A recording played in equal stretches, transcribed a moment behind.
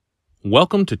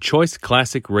Welcome to Choice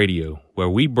Classic Radio, where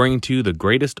we bring to you the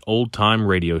greatest old-time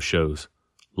radio shows.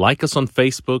 Like us on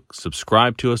Facebook,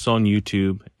 subscribe to us on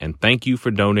YouTube, and thank you for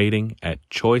donating at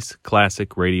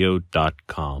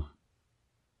choiceclassicradio.com.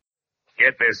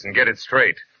 Get this and get it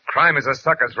straight. Crime is a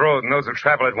sucker's road, and those who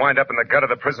travel it wind up in the gut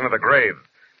of the prison of the grave.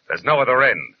 There's no other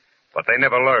end, but they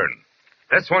never learn.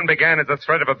 This one began as the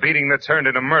threat of a beating that turned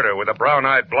into murder with a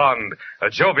brown-eyed blonde,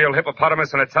 a jovial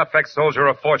hippopotamus, and a tough ex-soldier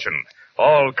of fortune,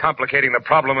 all complicating the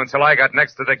problem until I got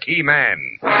next to the key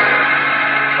man.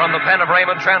 From the pen of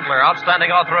Raymond Chandler, outstanding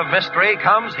author of mystery,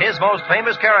 comes his most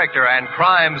famous character and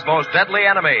crime's most deadly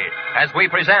enemy, as we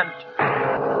present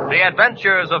The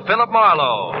Adventures of Philip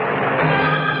Marlowe.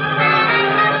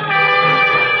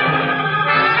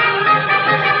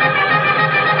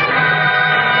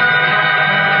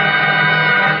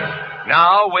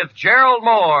 Now, with Gerald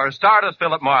Moore, starred as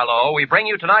Philip Marlowe, we bring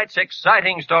you tonight's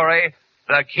exciting story,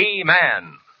 The Key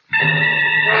Man.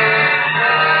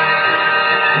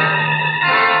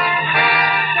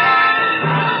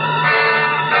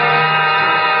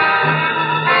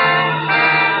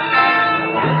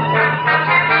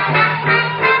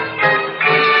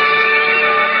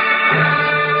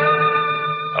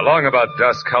 Along about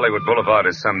dusk, Hollywood Boulevard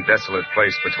is some desolate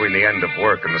place between the end of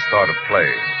work and the start of play,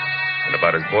 and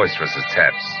about as boisterous as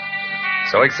taps.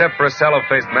 So except for a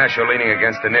sallow-faced masher leaning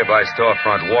against a nearby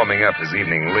storefront warming up his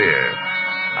evening leer,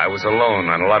 I was alone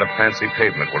on a lot of fancy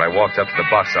pavement when I walked up to the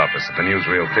box office at the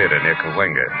Newsreel Theater near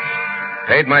Cahuenga.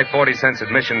 Paid my 40-cent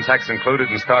admission, tax included,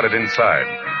 and started inside,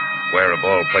 where, of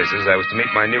all places, I was to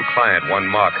meet my new client, one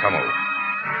Mark Hummel.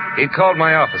 He'd called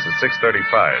my office at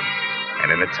 6:35,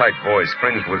 and in a tight voice,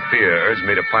 fringed with fear, urged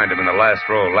me to find him in the last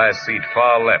row, last seat,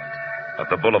 far left of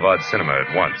the Boulevard Cinema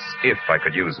at once, if I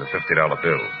could use a $50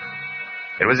 bill.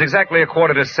 It was exactly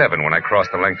 6:45 when I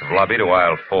crossed the length of lobby to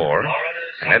aisle 4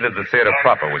 and entered the theater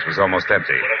proper, which was almost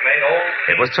empty.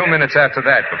 It was 2 minutes after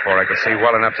that before I could see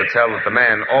well enough to tell that the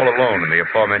man all alone in the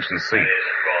aforementioned seat,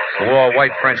 who wore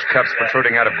white French cuffs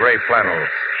protruding out of gray flannel,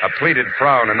 a pleated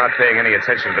frown and not paying any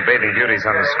attention to the bathing beauties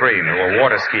on the screen who were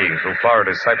water skiing through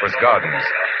Florida's Cypress Gardens,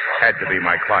 had to be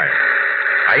my client.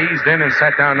 I eased in and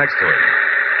sat down next to him.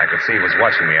 I could see he was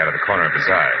watching me out of the corner of his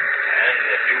eye.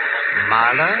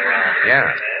 Marlowe?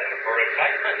 Yeah.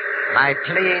 My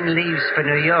plane leaves for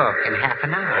New York in half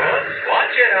an hour.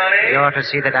 Watch it, honey. You ought to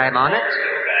see that I'm on it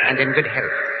and in good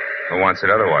health. Who wants it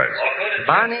otherwise?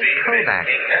 Barney Kovac,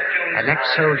 an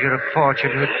ex-soldier of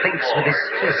fortune who thinks with his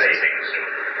fists.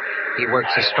 He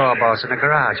works as store boss in a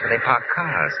garage where they park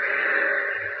cars.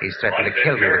 He's threatened to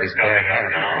kill me with his bare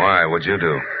hands. Why? What'd you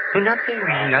do? Nothing.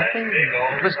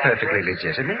 It was perfectly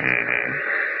legitimate. Mm-hmm.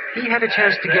 He had a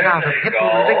chance to get out of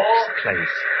Hippo Link's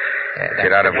place.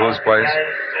 Get out of whose place?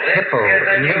 Hippo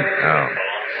Link. Oh.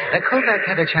 Kovac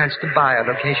had a chance to buy a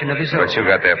location of his own. But you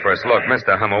got there first. Look,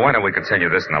 Mr. Hummel, why don't we continue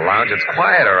this in the lounge? It's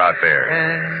quieter out there.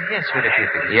 Yes, what if you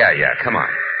think? Yeah, come on.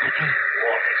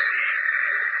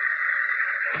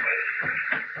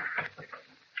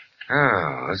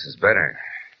 Oh, this is better.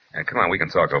 Come on, we can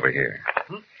talk over here.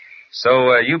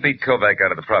 So, you beat Kovac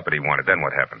out of the property he wanted. Then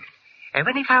what happened? And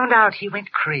when he found out, he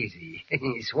went crazy.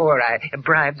 He swore I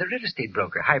bribed the real estate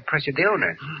broker, high-pressured the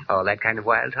owner. All that kind of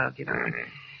wild talk, you know. Mm-hmm.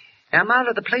 Now,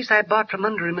 Marlowe, the place I bought from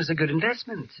under him is a good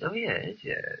investment. Oh, yes.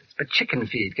 But chicken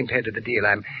feed compared to the deal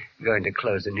I'm going to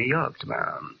close in New York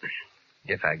tomorrow.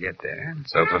 If I get there.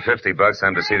 So for $50,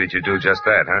 I'm to see that you do just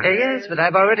that, huh? Yes, but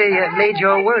I've already made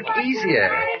your work easier.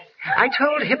 I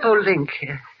told Hippo Link,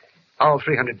 all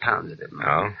 300 pounds of him.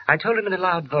 Oh? I told him in a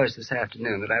loud voice this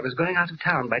afternoon that I was going out of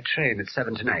town by train at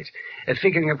 7 tonight,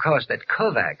 figuring, of course, that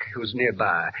Kovac, who's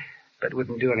nearby, but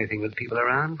wouldn't do anything with people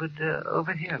around, would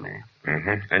overhear me.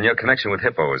 Mm-hmm. And your connection with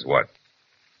Hippo is what?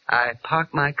 I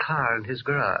parked my car in his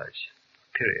garage.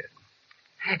 Period.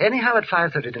 Anyhow, at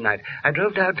 5:30 tonight, I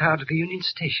drove downtown to the Union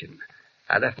Station.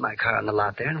 I left my car on the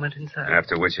lot there and went inside.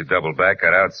 After which you doubled back,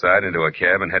 got outside into a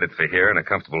cab, and headed for here in a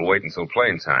comfortable wait until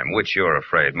plane time, which you're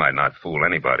afraid might not fool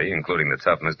anybody, including the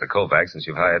tough Mr. Kovac, since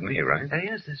you've hired me, right?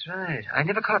 Yes, that's right. I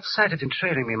never caught sight of him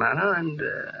trailing me, Marlowe, and,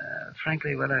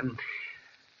 frankly, well, I'm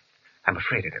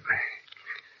afraid of him.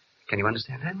 Can you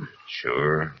understand that?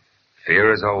 Sure.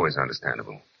 Fear is always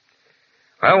understandable.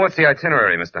 Well, what's the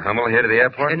itinerary, Mr. Hummel? Here to the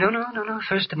airport? No.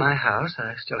 First to my house.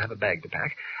 I still have a bag to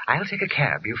pack. I'll take a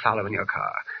cab. You follow in your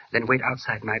car. Then wait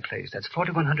outside my place. That's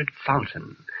 4100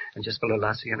 Fountain, and just below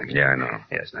La Cienega. Yeah, I know.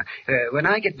 Yes. Now, when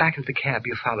I get back into the cab,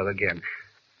 you follow again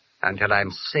until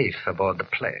I'm safe aboard the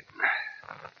plane.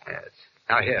 Yes.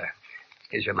 Now,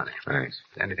 here's your money. Thanks.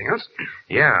 Anything else?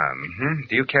 Yeah. Mm-hmm.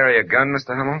 Do you carry a gun,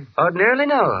 Mr. Hummel? Ordinarily,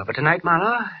 no. But tonight,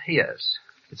 Marlowe, yes.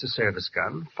 It's a service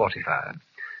gun, 45.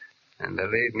 And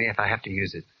believe me, if I have to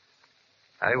use it,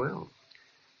 I will.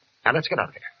 Now, let's get out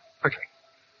of here. Quickly.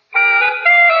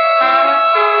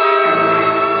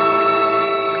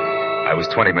 I was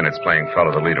 20 minutes playing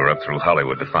follow the leader up through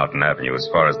Hollywood to Fountain Avenue as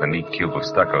far as the neat cube of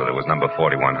stucco that was number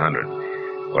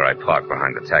 4100, where I parked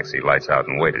behind the taxi, lights out,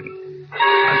 and waited.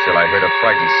 Until I heard a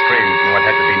frightened scream from what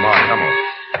had to be Mark Hummel.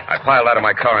 I piled out of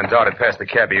my car and darted past the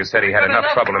cabbie who said he had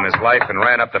enough trouble in his life and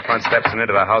ran up the front steps and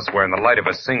into the house where in the light of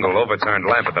a single overturned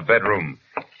lamp at the bedroom,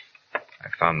 I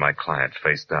found my client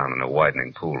face down in a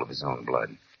widening pool of his own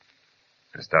blood.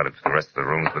 I started for the rest of the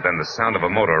rooms, but then the sound of a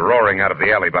motor roaring out of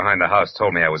the alley behind the house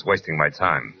told me I was wasting my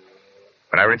time.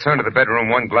 When I returned to the bedroom,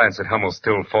 one glance at Hummel's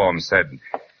still form said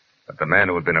that the man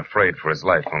who had been afraid for his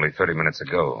life only 30 minutes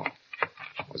ago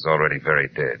was already very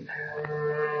dead.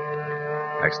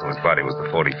 Next to his body was the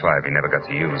 .45 he never got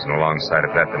to use, and alongside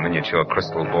of that, the miniature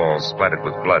crystal ball splattered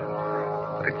with blood.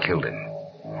 But it killed him.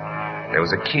 There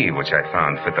was a key which I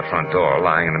found fit the front door,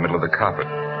 lying in the middle of the carpet.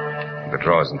 The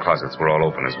drawers and closets were all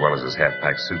open, as well as his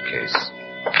half-packed suitcase.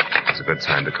 It was a good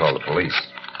time to call the police.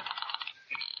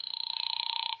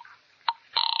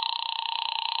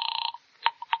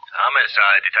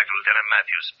 Homicide, Detective Lieutenant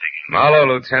Matthews speaking. Marlowe,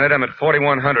 Lieutenant. I'm at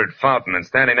 4100 Fountain and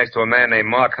standing next to a man named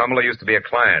Mark Hummel who used to be a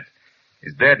client.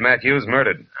 He's dead, Matthews,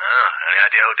 murdered. Any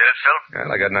idea who did it, Phil?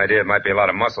 Well, I got an idea it might be a lot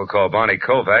of muscle called Barney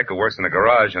Kovac, who works in a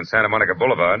garage on Santa Monica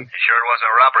Boulevard. You sure it wasn't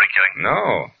a robbery killing? No.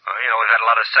 We've had a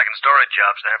lot of second-story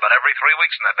jobs there about every 3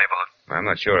 weeks in that neighborhood. I'm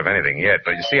not sure of anything yet,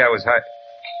 but you see, I was high...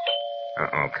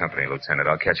 company, Lieutenant.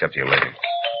 I'll catch up to you later.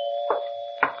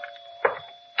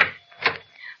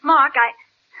 Mark,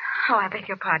 I beg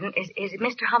your pardon. Is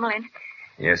Mr. Hummel in?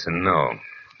 Yes and no.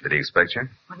 Did he expect you?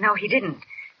 Well, no, he didn't.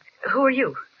 Who are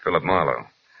you? Philip Marlowe.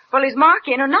 Well, is Mark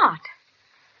in or not?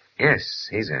 Yes,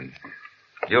 he's in.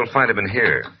 You'll find him in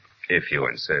here, if you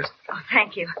insist. Oh,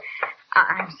 thank you.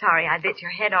 I'm sorry I bit your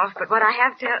head off, but what I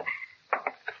have to...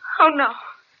 Oh, no.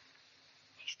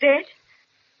 He's dead?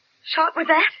 Shot with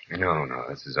that? No,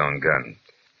 that's his own gun.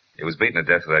 He was beaten to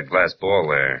death with that glass ball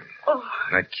there. Oh.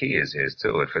 That key is his,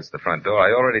 too. It fits the front door.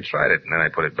 I already tried it, and then I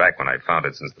put it back when I found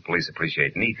it, since the police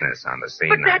appreciate neatness on the scene.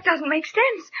 But that doesn't make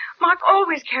sense. Mark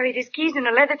always carried his keys in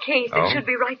a leather case. Oh? It should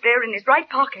be right there in his right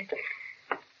pocket.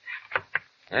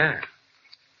 Yeah,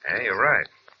 you're right.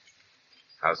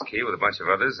 House key with a bunch of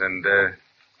others, and,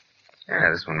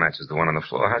 this one matches the one on the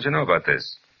floor. How'd you know about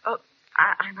this? Oh,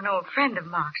 I'm an old friend of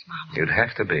Mark's, Mama. You'd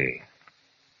have to be.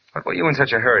 What were you in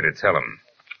such a hurry to tell him?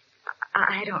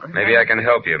 I don't remember. Maybe I can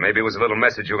help you. Maybe it was a little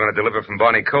message you were going to deliver from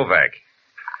Barney Kovac.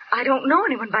 I don't know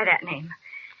anyone by that name.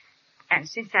 And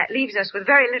since that leaves us with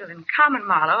very little in common,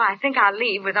 Marlowe, I think I'll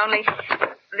leave with only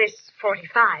this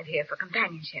 .45 here for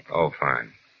companionship. Oh,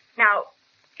 fine. Now,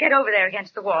 get over there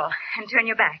against the wall and turn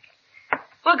your back.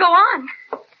 Well, go on.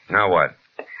 Now what?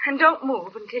 And don't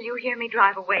move until you hear me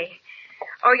drive away,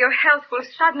 or your health will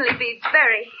suddenly be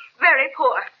very, very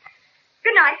poor.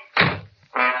 Good night.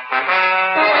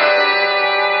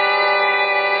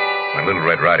 When Little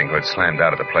Red Riding Hood slammed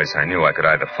out of the place, I knew I could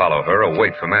either follow her or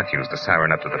wait for Matthews to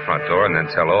siren up to the front door and then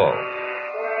tell all.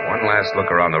 One last look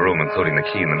around the room, including the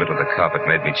key in the middle of the carpet,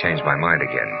 made me change my mind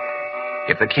again.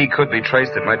 If the key could be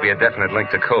traced, it might be a definite link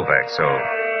to Kovac, so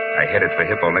I headed for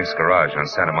Hippo Link's garage on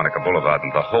Santa Monica Boulevard in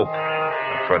the hope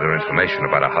of further information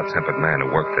about a hot-tempered man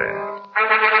who worked there.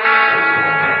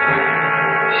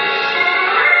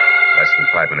 Less than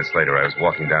 5 minutes later, I was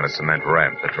walking down a cement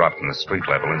ramp that dropped from the street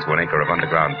level into an acre of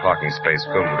underground parking space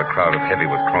filled with a crowd of heavy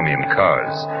with chromium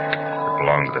cars that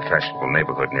belonged to the fashionable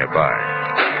neighborhood nearby.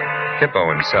 Hippo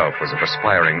himself was a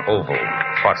perspiring oval,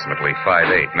 approximately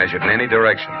 5'8", measured in any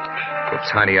direction, with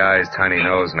tiny eyes, tiny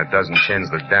nose, and a dozen chins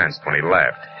that danced when he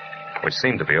laughed, which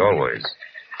seemed to be always.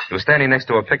 He was standing next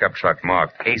to a pickup truck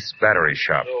marked Ace Battery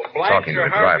Shop, talking to the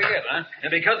driver. Huh?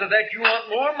 And because of that, you want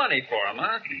more money for him,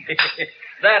 huh?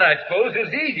 That, I suppose, is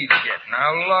easy to get.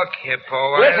 Now, look,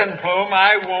 Hippo. Listen, Plume,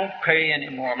 I won't pay any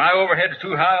more. My overhead's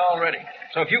too high already.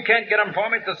 So if you can't get them for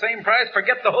me at the same price,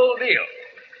 forget the whole deal.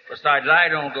 Besides, I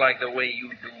don't like the way you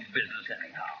do business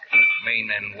anyhow.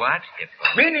 Meaning what,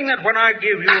 Hippo? Meaning that when I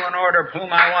give you an order, Plume,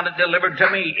 I want it delivered to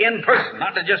me in person,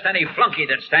 not to just any flunky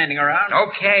that's standing around.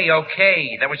 Okay.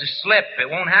 There was a slip. It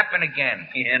won't happen again.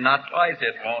 Yeah, not twice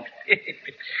it won't.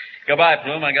 Goodbye,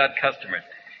 Plume. I got customers.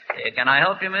 Can I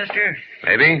help you, mister?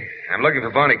 Maybe. I'm looking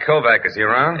for Barney Kovac. Is he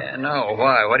around? No.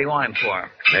 Why? What do you want him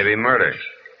for? Maybe murder.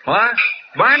 What?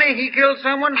 Barney, he killed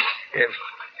someone?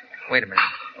 Wait a minute.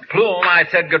 Plume, I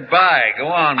said goodbye. Go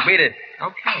on, beat it.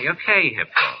 Okay,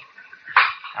 Hippo.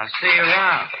 I'll see you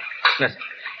around. Let's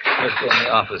go in the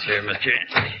office here, mister.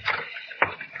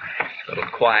 A little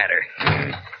quieter.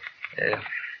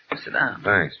 Sit down.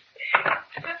 Thanks.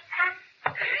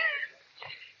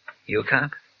 You a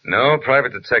cop? No,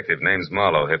 private detective. Name's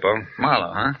Marlowe, Hippo.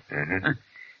 Marlowe, huh? Mm-hmm.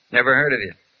 Never heard of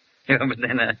you. But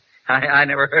then I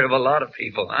never heard of a lot of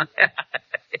people, huh?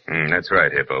 That's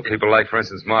right, Hippo. People like, for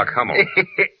instance, Mark Hummel.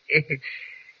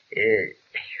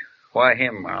 Why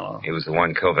him, Marlowe? He was the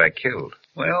one Kovac killed.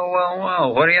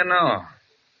 Well. What do you know?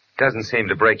 Doesn't seem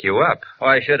to break you up.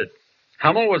 Why should it?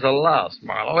 Hummel was a louse,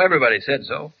 Marlowe. Everybody said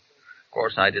so. Of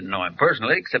course, I didn't know him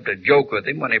personally, except to joke with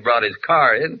him when he brought his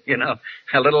car in. You know,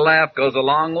 a little laugh goes a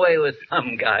long way with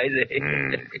some guys.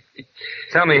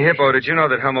 Tell me, Hippo, did you know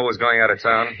that Hummel was going out of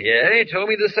town? Yeah, he told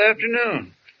me this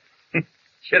afternoon.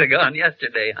 Should have gone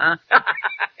yesterday, huh?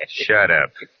 Shut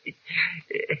up.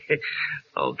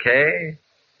 Okay,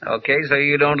 so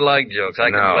you don't like jokes. I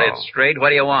can No. play it straight. What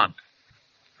do you want?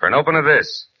 For an opener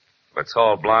this. A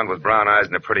tall blonde with brown eyes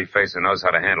and a pretty face who knows how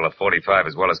to handle a 45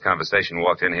 as well as conversation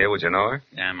walked in here. Would you know her?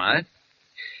 Am I?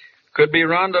 Could be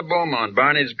Rhonda Beaumont,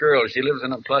 Barney's girl. She lives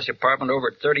in a plush apartment over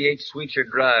at 38 Sweetser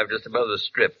Drive, just above the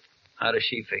Strip. How does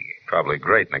she figure? Probably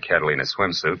great in a Catalina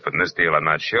swimsuit, but in this deal I'm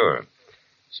not sure.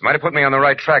 She might have put me on the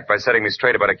right track by setting me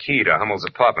straight about a key to Hummel's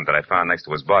apartment that I found next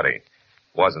to his body.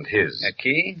 Wasn't his. A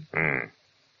key?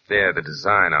 There, the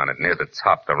design on it, near the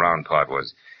top, the round part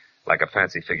was like a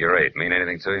fancy figure 8. Mean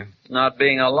anything to you? Not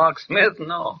being a locksmith,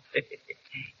 no.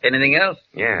 Anything else?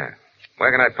 Yeah.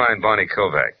 Where can I find Barney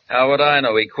Kovac? How would I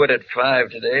know? He quit at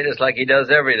 5 today, just like he does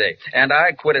every day. And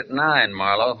I quit at 9,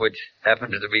 Marlowe, which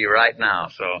happens to be right now.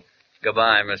 So,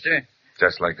 goodbye, mister.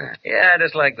 Just like that. Yeah,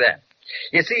 just like that.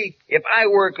 You see, if I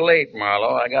work late,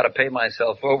 Marlowe, I gotta pay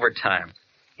myself overtime.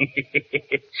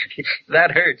 That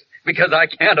hurts, because I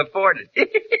can't afford it.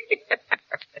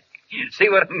 See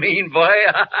what I mean, boy?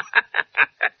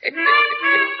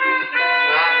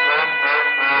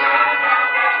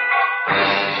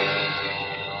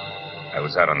 I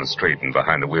was out on the street and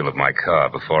behind the wheel of my car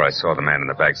before I saw the man in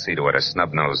the back seat who had a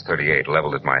snub-nosed .38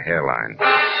 leveled at my hairline.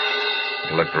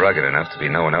 He looked rugged enough to be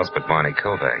no one else but Barney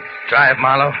Kovac. Drive,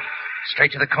 Marlowe.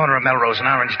 Straight to the corner of Melrose and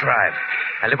Orange Drive.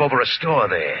 I live over a store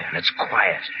there, and it's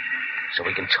quiet, so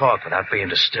we can talk without being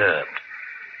disturbed.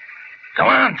 Come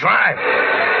on, drive.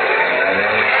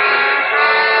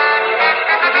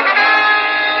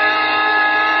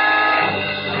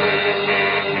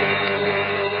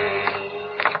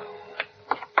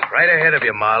 Right ahead of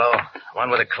you, Marlowe. One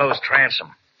with a closed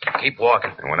transom. Keep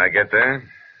walking. And when I get there?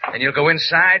 Then you'll go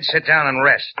inside, sit down, and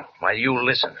rest while you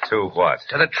listen. To what?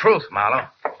 To the truth, Marlowe.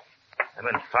 I've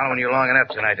been following you long enough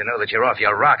tonight to know that you're off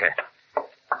your rocker.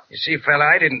 You see, fella,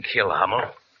 I didn't kill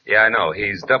Hummel. Yeah, I know.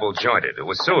 He's double-jointed. It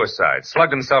was suicide.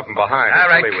 Slugged himself from behind. All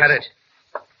right, cut it.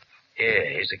 Here,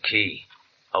 here's the key.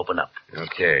 Open up.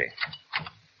 Okay.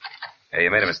 Hey,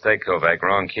 you made a mistake, Kovac.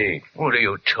 Wrong key. What are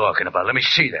you talking about? Let me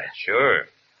see that. Sure.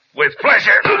 With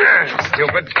pleasure.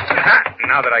 Stupid.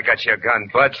 Now that I got your gun,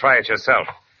 Bud, try it yourself.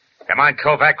 Come on,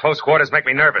 Kovac. Close quarters make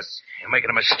me nervous. You're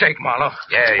making a mistake, Marlowe.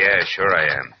 Yeah, sure I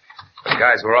am. The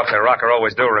guys who are off their rocker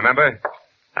always do, remember?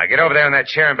 Now get over there in that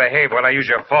chair and behave while I use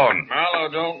your phone. Marlowe,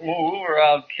 don't move or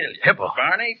I'll kill you. Hippo.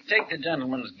 Barney, take the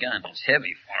gentleman's gun. It's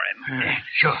heavy for him.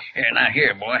 Sure.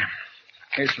 Here, boy.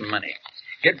 Here's some money.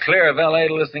 Get clear of L.A.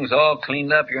 till this thing's all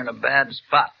cleaned up. You're in a bad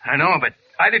spot. I know, but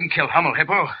I didn't kill Hummel,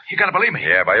 Hippo. You gotta believe me.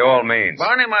 Yeah, by all means.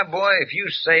 Barney, my boy, if you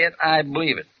say it, I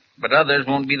believe it. But others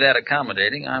won't be that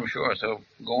accommodating, I'm sure, so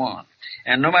go on.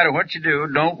 And no matter what you do,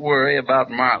 don't worry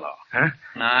about Marlowe. Huh?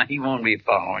 Nah, he won't be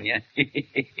following you.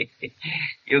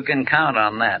 You can count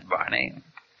on that, Barney.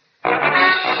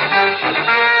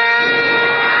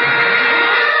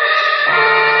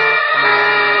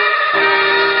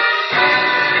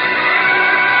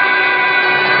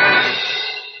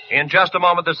 In just a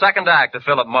moment, the second act of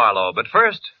Philip Marlowe. But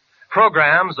first,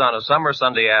 programs on a summer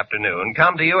Sunday afternoon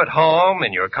come to you at home,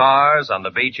 in your cars, on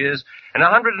the beaches, and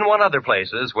 101 other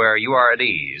places where you are at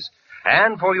ease.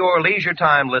 And for your leisure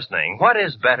time listening, what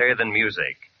is better than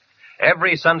music?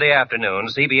 Every Sunday afternoon,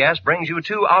 CBS brings you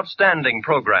two outstanding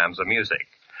programs of music.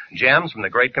 Gems from the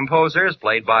great composers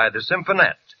played by the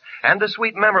Symphonette, and the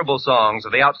sweet, memorable songs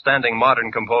of the outstanding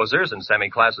modern composers and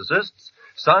semi-classicists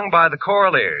sung by the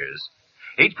Choraleers.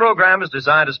 Each program is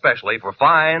designed especially for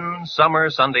fine, summer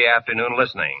Sunday afternoon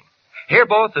listening. Hear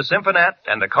both the Symphonette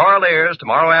and the Choraleers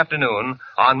tomorrow afternoon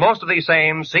on most of these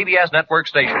same CBS network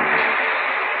stations.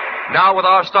 Now with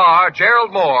our star,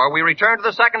 Gerald Moore, we return to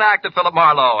the second act of Philip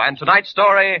Marlowe and tonight's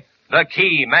story, The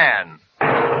Key Man.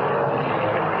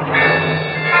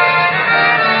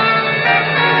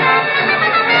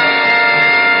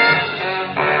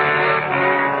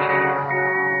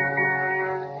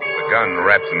 The gun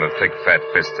wrapped in the thick, fat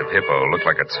fists of Hippo looked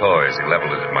like a toy as he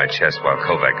leveled it at my chest while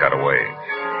Kovac got away.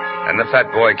 And the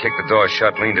fat boy kicked the door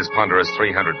shut, leaned his ponderous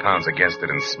 300 pounds against it,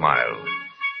 and smiled.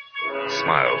 The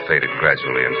smile faded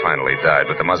gradually and finally died,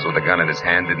 but the muzzle of the gun in his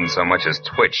hand didn't so much as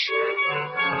twitch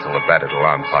until the battered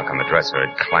alarm clock on the dresser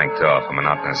had clanked off a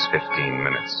monotonous 15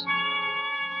 minutes.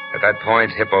 At that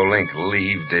point, Hippo Link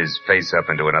leaved his face up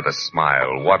into another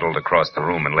smile, waddled across the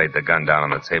room, and laid the gun down on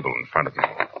the table in front of me.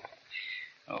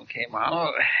 Okay,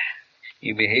 Marlowe.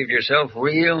 You behaved yourself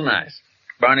real nice.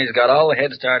 Barney's got all the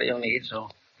head start he'll need, so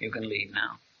you can leave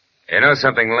now. You know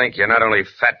something, Link? You're not only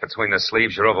fat between the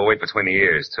sleeves, you're overweight between the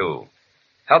ears, too.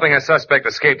 Helping a suspect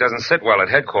escape doesn't sit well at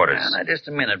headquarters. Now, just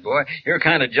a minute, boy. You're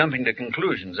kind of jumping to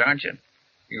conclusions, aren't you?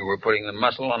 You were putting the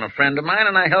muscle on a friend of mine,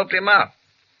 and I helped him out.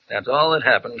 That's all that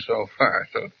happened so far,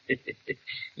 so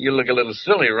you look a little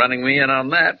silly running me in on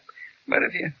that. But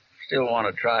if you still want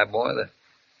to try, boy, the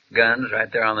gun's right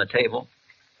there on the table.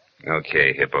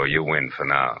 Okay, Hippo, you win for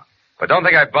now. But don't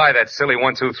think I buy that silly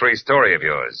 1, 2, 3 story of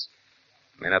yours.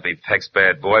 May not be Peck's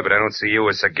bad boy, but I don't see you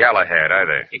as Sir Galahad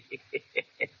either.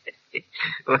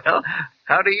 Well,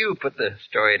 how do you put the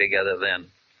story together, then?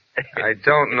 I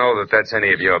don't know that that's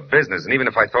any of your business, and even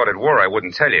if I thought it were, I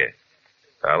wouldn't tell you.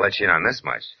 But I'll let you in on this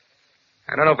much.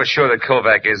 I don't know for sure that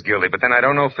Kovac is guilty, but then I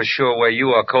don't know for sure where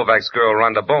you or Kovac's girl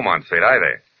Rhonda Beaumont fit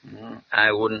either.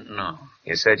 I wouldn't know.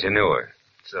 You said you knew her.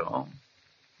 So?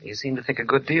 You seem to think a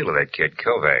good deal of that kid,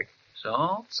 Kovac.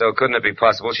 So? So couldn't it be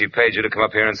possible she paid you to come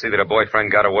up here and see that her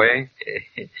boyfriend got away?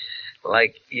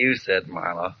 Like you said,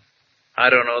 Marlowe, I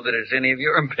don't know that it's any of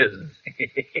your business.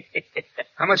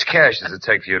 How much cash does it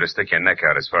take for you to stick your neck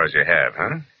out as far as you have,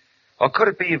 huh? Or could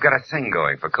it be you've got a thing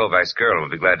going for Kovac's girl who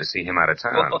would be glad to see him out of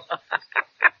town?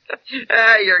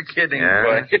 You're kidding, Yeah?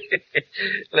 boy.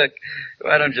 Look,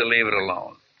 why don't you leave it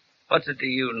alone? What's it to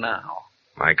you now?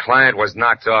 My client was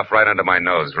knocked off right under my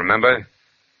nose, remember?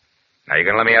 Now, you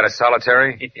gonna let me out of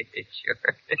solitary? Sure.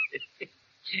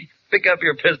 Pick up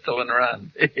your pistol and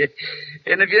run.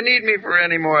 And if you need me for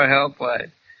any more help, why,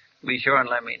 be sure and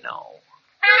let me know.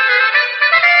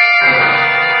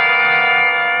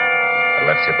 I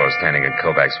left Hippo standing at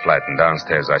Kovac's flat, and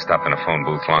downstairs I stopped in a phone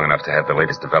booth long enough to have the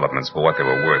latest developments for what they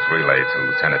were worth relayed to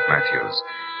Lieutenant Matthews.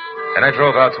 Then I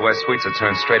drove out to where Sweets had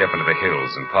turned straight up into the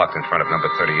hills and parked in front of number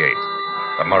 38,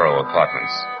 the Marlowe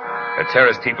Apartments. A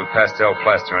terraced heap of pastel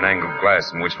plaster and angled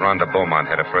glass in which Rhonda Beaumont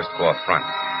had a first-floor front.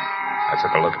 I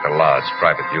took a look at the large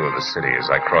private view of the city as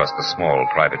I crossed the small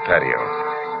private patio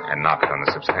and knocked on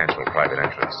the substantial private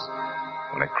entrance.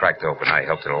 When it cracked open, I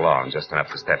helped it along just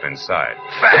enough to step inside.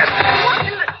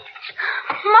 Fast!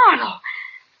 Marlowe,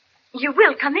 you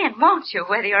will come in, won't you,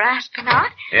 whether you're asked or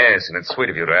not? Yes, and it's sweet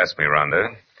of you to ask me,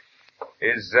 Rhonda.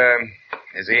 Is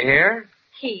he here?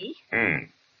 He?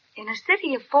 In a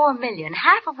city of 4 million,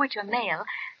 half of which are male,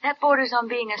 that borders on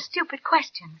being a stupid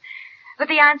question. But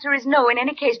the answer is no in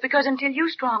any case, because until you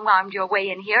strong-armed your way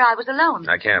in here, I was alone.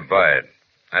 I can't buy it.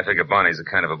 I figure Barney's the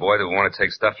kind of a boy that will want to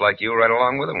take stuff like you right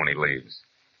along with him when he leaves.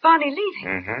 Barney leaving?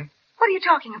 Mm-hmm. What are you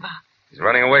talking about? He's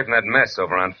running away from that mess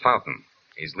over on Fountain.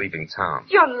 He's leaving town.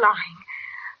 You're lying.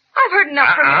 I've heard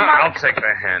enough from you, Marlowe. I'll take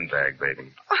the handbag,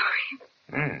 baby.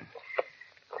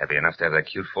 Heavy enough to have that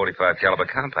cute 45 caliber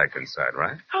compact inside,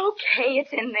 right? Okay,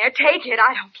 it's in there. Take it.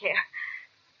 I don't care.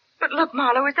 But look,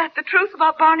 Marlowe, is that the truth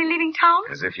about Barney leaving town?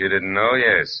 As if you didn't know,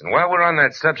 yes. And while we're on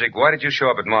that subject, why did you show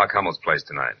up at Mark Hummel's place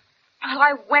tonight? Well,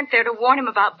 I went there to warn him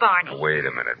about Barney. Wait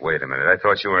a minute. I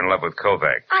thought you were in love with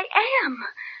Kovac. I am.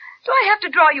 Do I have to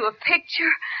draw you a picture?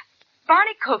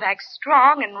 Barney Kovac's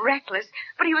strong and reckless,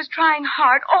 but he was trying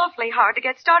hard, awfully hard, to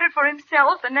get started for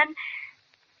himself, and then...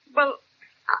 Well,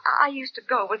 I used to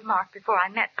go with Mark before I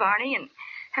met Barney, and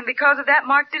because of that,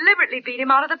 Mark deliberately beat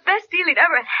him out of the best deal he'd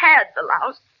ever had, the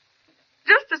louse.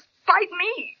 Just to spite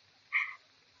me.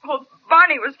 Well,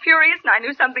 Barney was furious, and I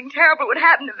knew something terrible would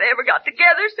happen if they ever got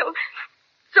together, so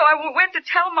I went to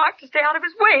tell Mark to stay out of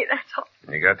his way, that's all.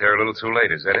 You got there a little too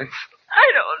late, is that it? I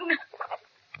don't know.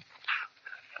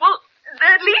 Well,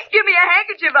 at least give me a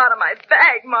handkerchief out of my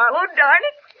bag, Marlowe, darn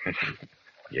it.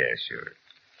 Yeah, sure.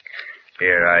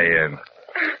 Here,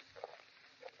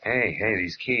 Hey,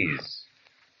 these keys.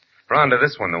 Rhonda,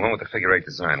 this one, the one with the figure 8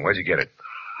 design. Where'd you get it?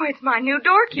 Oh, it's my new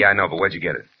door key. Yeah, I know, but where'd you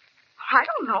get it? I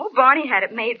don't know. Barney had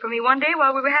it made for me one day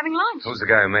while we were having lunch. Who's the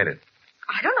guy who made it?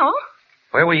 I don't know.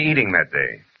 Where were you eating that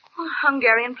day? A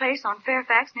Hungarian place on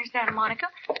Fairfax near Santa Monica.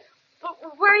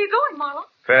 Where are you going, Marlowe?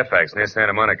 Fairfax, near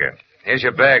Santa Monica. Here's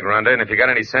your bag, Rhonda, and if you got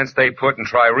any sense, stay put and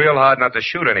try real hard not to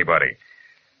shoot anybody.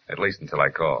 At least until I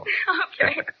call.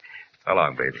 Okay. So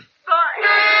long, baby.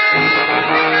 Bye.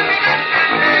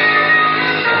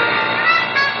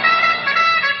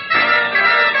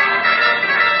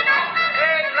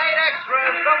 Hey, late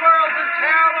extras, the world's in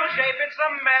terrible shape. It's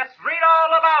a mess. Read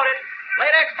all about it.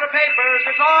 Late extra papers.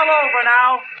 It's all over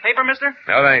now. Paper, mister?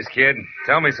 No, thanks, kid.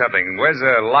 Tell me something. Where's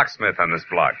a locksmith on this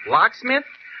block? Locksmith?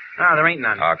 No, there ain't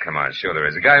none. Oh, come on. Sure there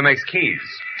is. A guy who makes keys.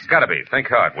 It's got to be. Think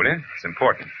hard, will you? It's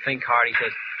important. Think hard, he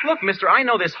says. Look, mister, I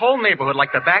know this whole neighborhood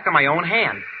like the back of my own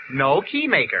hand. No key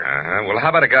maker. Uh-huh. Well, how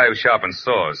about a guy who sharpens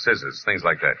saws, scissors, things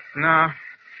like that? No,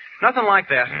 nothing like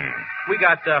that. We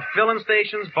got filling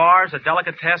stations, bars, a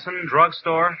delicatessen,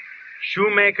 drugstore,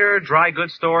 shoemaker, dry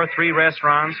goods store, 3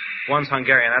 restaurants. One's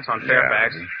Hungarian. That's on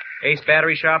Fairfax. Yeah. Ace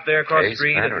Battery Shop there across the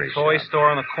street. A toy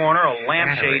store on the corner. A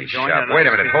lampshade joint. Wait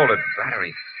a minute. Hold it.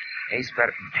 Battery. Ace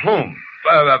Battery. Plume.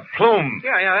 Plume.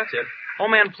 Yeah, that's it. Old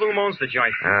man Plume owns the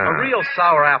joint. A real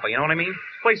sour apple, you know what I mean?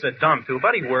 This place is a dump, too,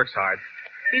 but he works hard.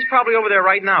 He's probably over there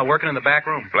right now, working in the back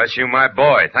room. Bless you, my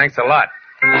boy. Thanks a lot.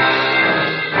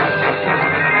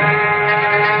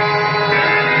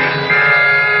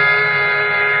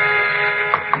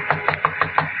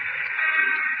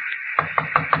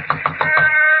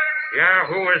 Yeah,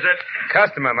 who is it?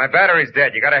 Customer, my battery's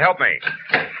dead. You gotta help me.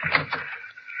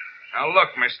 Now, look,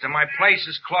 mister, my place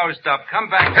is closed up. Come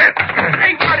back.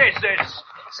 Hey, what is this?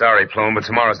 Sorry, Plume, but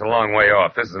tomorrow's a long way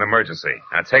off. This is an emergency.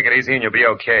 Now, take it easy and you'll be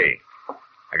okay.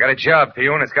 I got a job for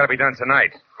you, and it's got to be done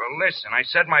tonight. Well, listen, I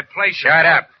said my place... Shut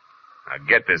up. Now,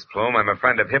 get this, Plume. I'm a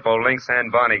friend of Hippo Lynx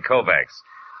and Barney Kovacs,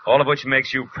 all of which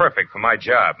makes you perfect for my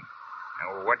job.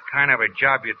 Now, what kind of a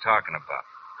job you talking about?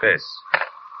 This.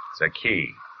 It's a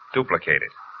key. Duplicate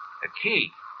it. A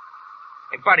key?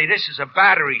 Hey, buddy, this is a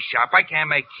battery shop. I can't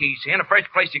make keys here. In the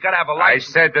first place, you got to have a license.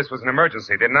 I said this was an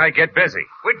emergency, didn't I? Get busy.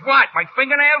 With what? My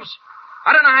fingernails?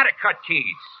 I don't know how to cut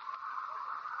keys.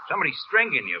 Somebody's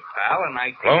stringing you, pal, and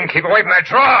I... Plume, keep away from that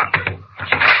drawer!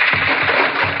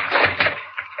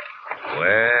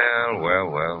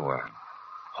 Well.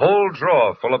 Whole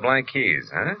drawer full of blank keys,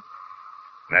 huh?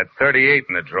 That 38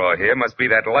 in the drawer here must be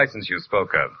that license you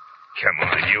spoke of. Come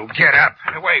on, you. Get up.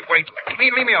 Wait.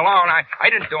 Leave me alone. I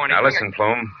didn't do anything. Now, listen,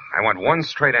 Plume. I want one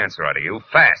straight answer out of you,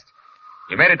 fast.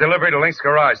 You made a delivery to Link's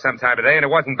garage sometime today, and it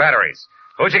wasn't batteries.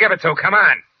 Who'd you give it to? Come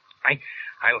on.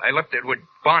 I left it with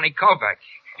Barney Kovac.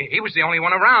 He was the only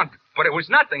one around, but it was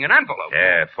nothing, an envelope.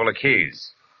 Yeah, full of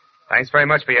keys. Thanks very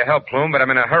much for your help, Plume, but I'm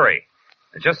in a hurry.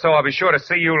 And just so I'll be sure to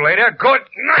see you later, good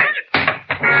night!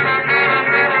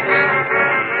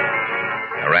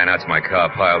 I ran out to my car,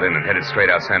 piled in, and headed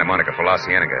straight out Santa Monica for La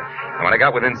Cienega. And when I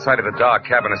got within sight of the dark,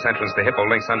 cavernous entrance to Hippo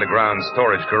Link's underground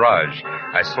storage garage,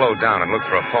 I slowed down and looked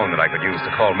for a phone that I could use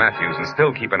to call Matthews and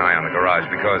still keep an eye on the garage,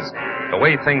 because the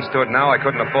way things stood now, I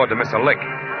couldn't afford to miss a lick.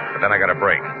 But then I got a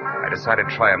break. I decided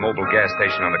to try a mobile gas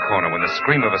station on the corner when the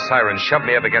scream of a siren shoved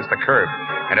me up against the curb,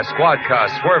 and a squad car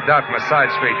swerved out from a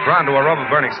side street, ground to a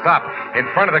rubber-burning stop in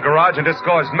front of the garage and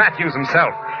disgorged Matthews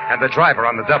himself and the driver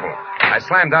on the double. I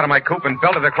slammed out of my coupe and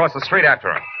belted across the street after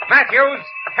him. Matthews!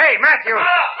 Hey, Matthews!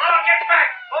 Oh, get back!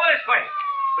 Over this way.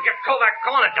 We got Kovac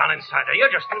cornered down inside there.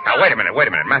 You're just... Now, wait a minute.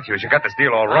 Matthews, you got this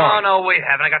deal all wrong. Oh, no, we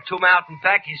haven't. I got 2 men out in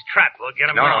back. He's trapped. We'll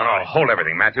get him No. Hold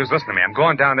everything, Matthews. Listen to me. I'm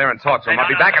going down there and talk to him. I'll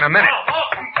be back in a minute.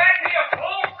 Come back here,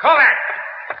 fool!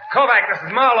 Kovac, this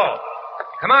is Marlowe.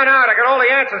 Come on out. I got all the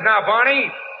answers now,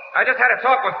 Barney. I just had a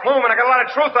talk with Plume, and I got a lot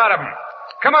of truth out of him.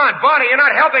 Come on, Barney. You're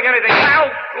not helping anything. Now.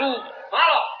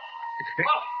 Marlowe!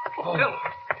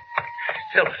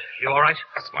 Phil, you all right?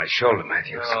 It's my shoulder,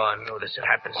 Matthews. Oh, I knew this had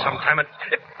happened sometime.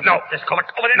 No, just Kovac.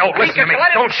 No, listen to me.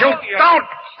 Don't shoot. Don't!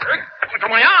 Look at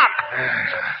my arm.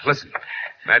 Listen,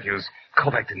 Matthews,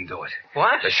 Kovac didn't do it.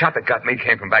 What? The shot that got me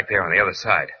came from back there on the other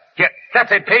side. Yeah,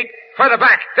 that's it, Pete. Further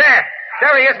back.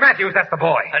 There he is, Matthews. That's the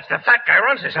boy. That's the fat guy who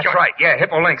runs this That's joint. right. Yeah,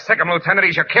 Hippo Link, second lieutenant.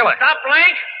 He's your killer. Stop,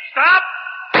 Link. Stop.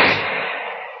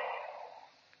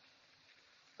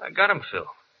 I got him, Phil.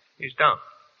 He's down.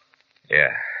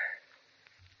 Yeah.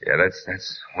 Yeah,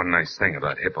 that's one nice thing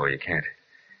about Hippo. You can't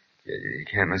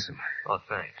miss him. Oh,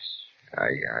 thanks. I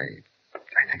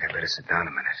think I better sit down a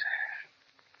minute.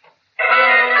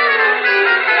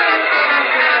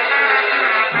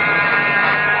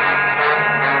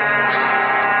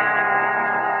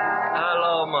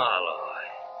 Hello, Marlowe.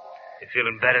 You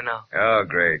feeling better now? Oh,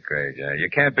 great. Yeah, you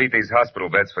can't beat these hospital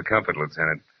beds for comfort,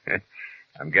 Lieutenant.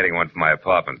 I'm getting one for my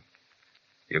apartment.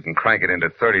 You can crank it into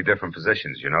 30 different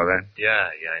positions. You know that?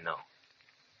 Yeah, I know.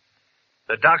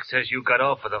 The doc says you got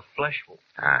off with a flesh wound.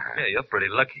 Uh-huh. Yeah, you're pretty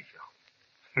lucky,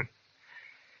 Phil.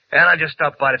 And I just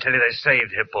stopped by to tell you they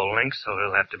saved Hippo Link, so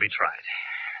he'll have to be tried.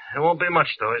 It won't be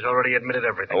much, though. He's already admitted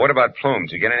everything. What about Plume?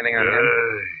 Did you get anything on him?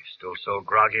 He's still so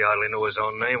groggy, hardly knew his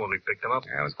own name when we picked him up.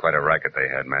 Yeah, it was quite a racket they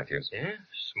had, Matthews. Yeah,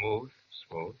 smooth.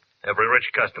 Every rich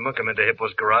customer come into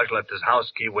Hippo's garage, left his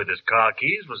house key with his car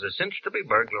keys, was a cinch to be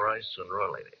burglarized sooner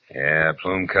or later. Yeah,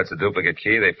 Plume cuts a duplicate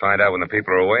key. They find out when the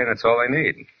people are away, and that's all they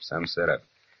need. Some setup.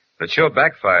 But it sure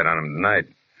backfired on him tonight.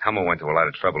 Hummel went to a lot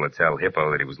of trouble to tell Hippo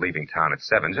that he was leaving town at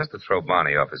 7 just to throw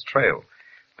Barney off his trail.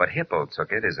 But Hippo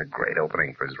took it as a great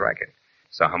opening for his racket.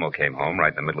 So Hummel came home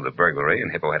right in the middle of the burglary,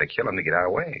 and Hippo had to kill him to get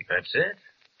our way. That's it?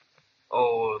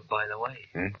 Oh, by the way,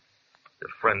 The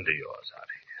friend of yours out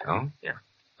here. Oh? Yeah,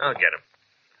 I'll get him.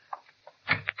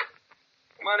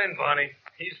 Come on in, Barney.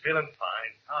 He's feeling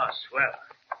fine. Oh, swell.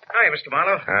 Hi, Mr.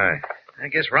 Marlowe. Hi. I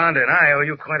guess Rhonda and I owe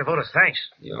you quite a vote of thanks.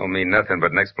 You owe me nothing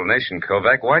but an explanation,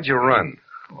 Kovac. Why'd you run?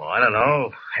 Oh, I don't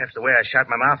know. After the way I shot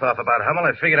my mouth off about Hummel,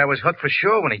 I figured I was hooked for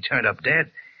sure when he turned up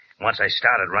dead. Once I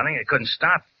started running, I couldn't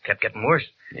stop. Kept getting worse.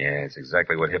 Yeah, it's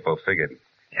exactly what Hippo figured.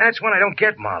 Yeah, that's one I don't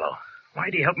get, Marlowe.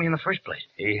 Why'd he help me in the first place?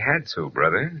 He had to,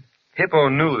 brother. Hippo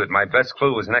knew that my best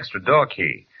clue was an extra door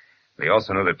key. But he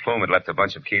also knew that Plume had left a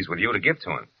bunch of keys with you to give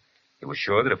to him. He was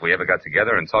sure that if we ever got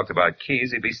together and talked about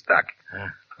keys, he'd be stuck.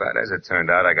 But as it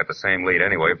turned out, I got the same lead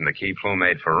anyway from the key Plume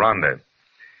made for Rhonda.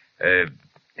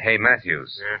 Hey,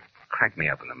 Matthews. Yeah? Crank me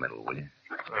up in the middle, will you?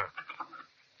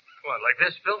 What, like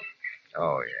this, Phil?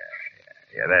 Oh,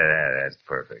 yeah. That's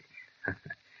perfect.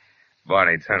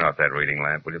 Barney, turn off that reading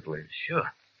lamp, will you, please? Sure.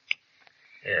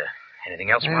 Yeah.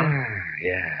 Anything else, Marlowe?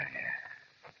 Yeah.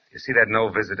 You see that no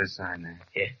visitor sign there?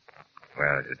 Yeah.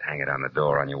 Well, just hang it on the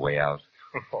door on your way out.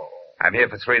 I'm here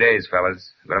for 3 days,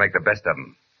 fellas. I'm going to make the best of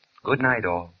them. Good night,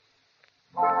 all.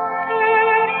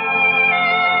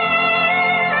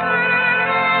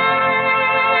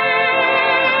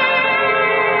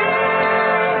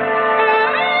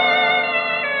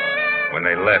 When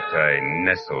they left, I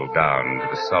nestled down to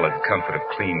the solid comfort of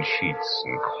clean sheets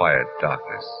and quiet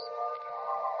darkness.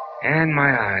 And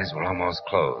my eyes were almost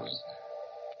closed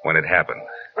when it happened.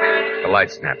 The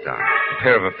light snapped on. A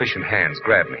pair of efficient hands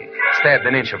grabbed me, stabbed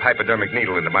an inch of hypodermic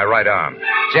needle into my right arm,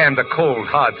 jammed a cold,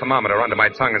 hard thermometer under my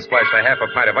tongue, and splashed a half a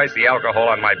pint of icy alcohol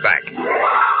on my back.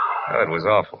 Oh, it was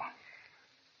awful.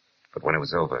 But when it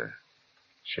was over,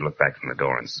 she looked back from the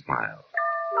door and smiled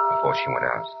before she went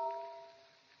out.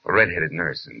 A red-headed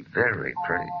nurse and very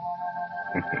pretty.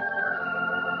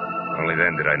 Only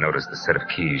then did I notice the set of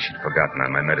keys she'd forgotten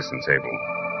on my medicine table.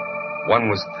 One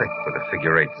was thick with a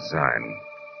figure-8 design.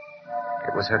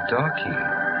 It was her door key.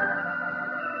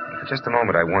 And for just a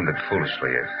moment, I wondered foolishly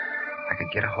if I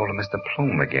could get a hold of Mr.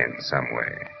 Plume again some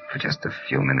way. For just a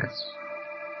few minutes.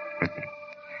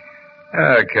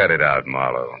 Cut it out,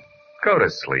 Marlowe. Go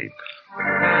to sleep.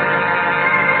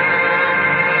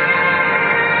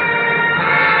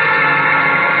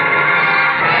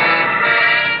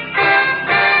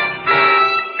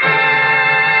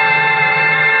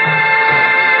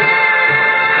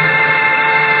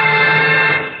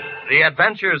 The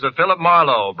Adventures of Philip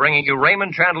Marlowe, bringing you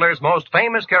Raymond Chandler's most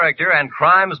famous character and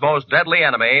crime's most deadly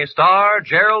enemy, star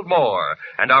Gerald Moore,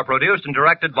 and are produced and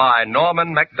directed by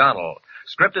Norman MacDonald.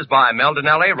 Script is by Mel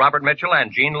Donnelly, Robert Mitchell,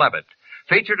 and Gene Levitt.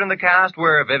 Featured in the cast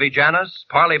were Vivi Janis,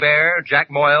 Parley Bear, Jack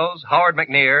Moyles, Howard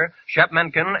McNear, Shep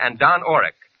Menken, and Don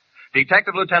Orick.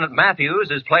 Detective Lieutenant Matthews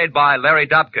is played by Larry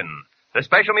Dobkin. The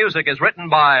special music is written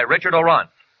by Richard O'Runt.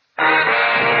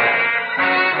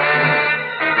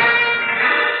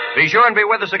 Be sure and be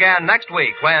with us again next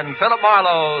week when Philip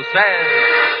Marlowe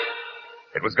says...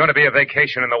 It was going to be a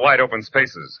vacation in the wide open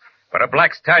spaces, but a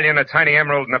black stallion, a tiny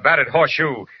emerald, and a battered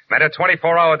horseshoe meant a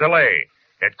 24-hour delay.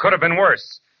 It could have been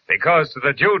worse, because to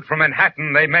the dude from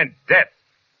Manhattan, they meant death.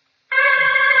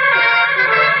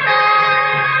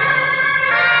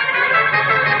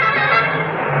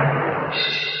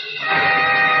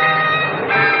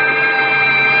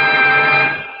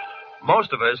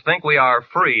 Most of us think we are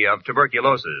free of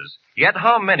tuberculosis. Yet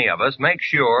how many of us make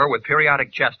sure with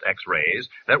periodic chest x-rays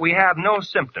that we have no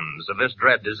symptoms of this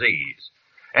dread disease?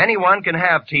 Anyone can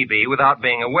have TB without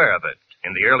being aware of it.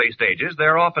 In the early stages,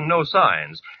 there are often no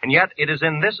signs, and yet it is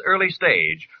in this early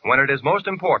stage when it is most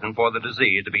important for the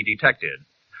disease to be detected.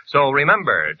 So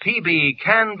remember, TB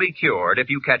can be cured if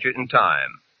you catch it in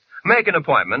time. Make an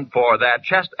appointment for that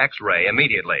chest x-ray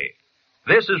immediately.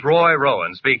 This is Roy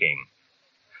Rowan speaking.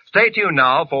 Stay tuned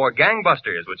now for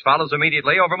Gangbusters, which follows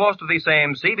immediately over most of the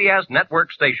same CBS network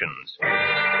stations.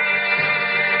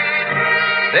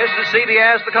 This is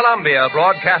CBS, the Columbia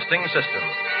Broadcasting System.